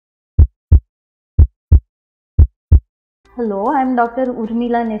Hello, I am Dr.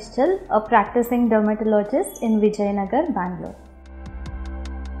 Urmila Nischal, a practicing dermatologist in Vijayanagar, Bangalore.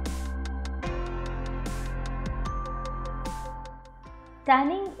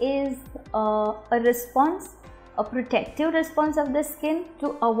 Tanning is a response, a protective response of the skin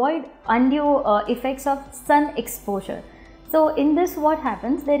to avoid undue effects of sun exposure. So in this what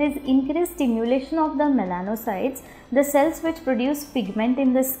happens, there is increased stimulation of the melanocytes, the cells which produce pigment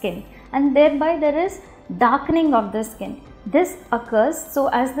in the skin, and thereby there is darkening of the skin. This occurs so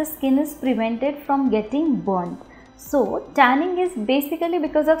as the skin is prevented from getting burned. So tanning is basically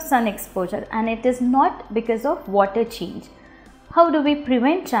because of sun exposure and it is not because of water change. How do we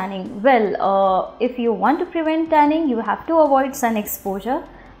prevent tanning? Well, if you want to prevent tanning, you have to avoid sun exposure.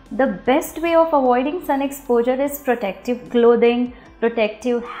 The best way of avoiding sun exposure is protective clothing,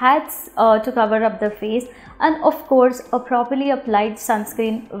 protective hats to cover up the face, and of course a properly applied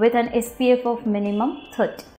sunscreen with an SPF of minimum 30.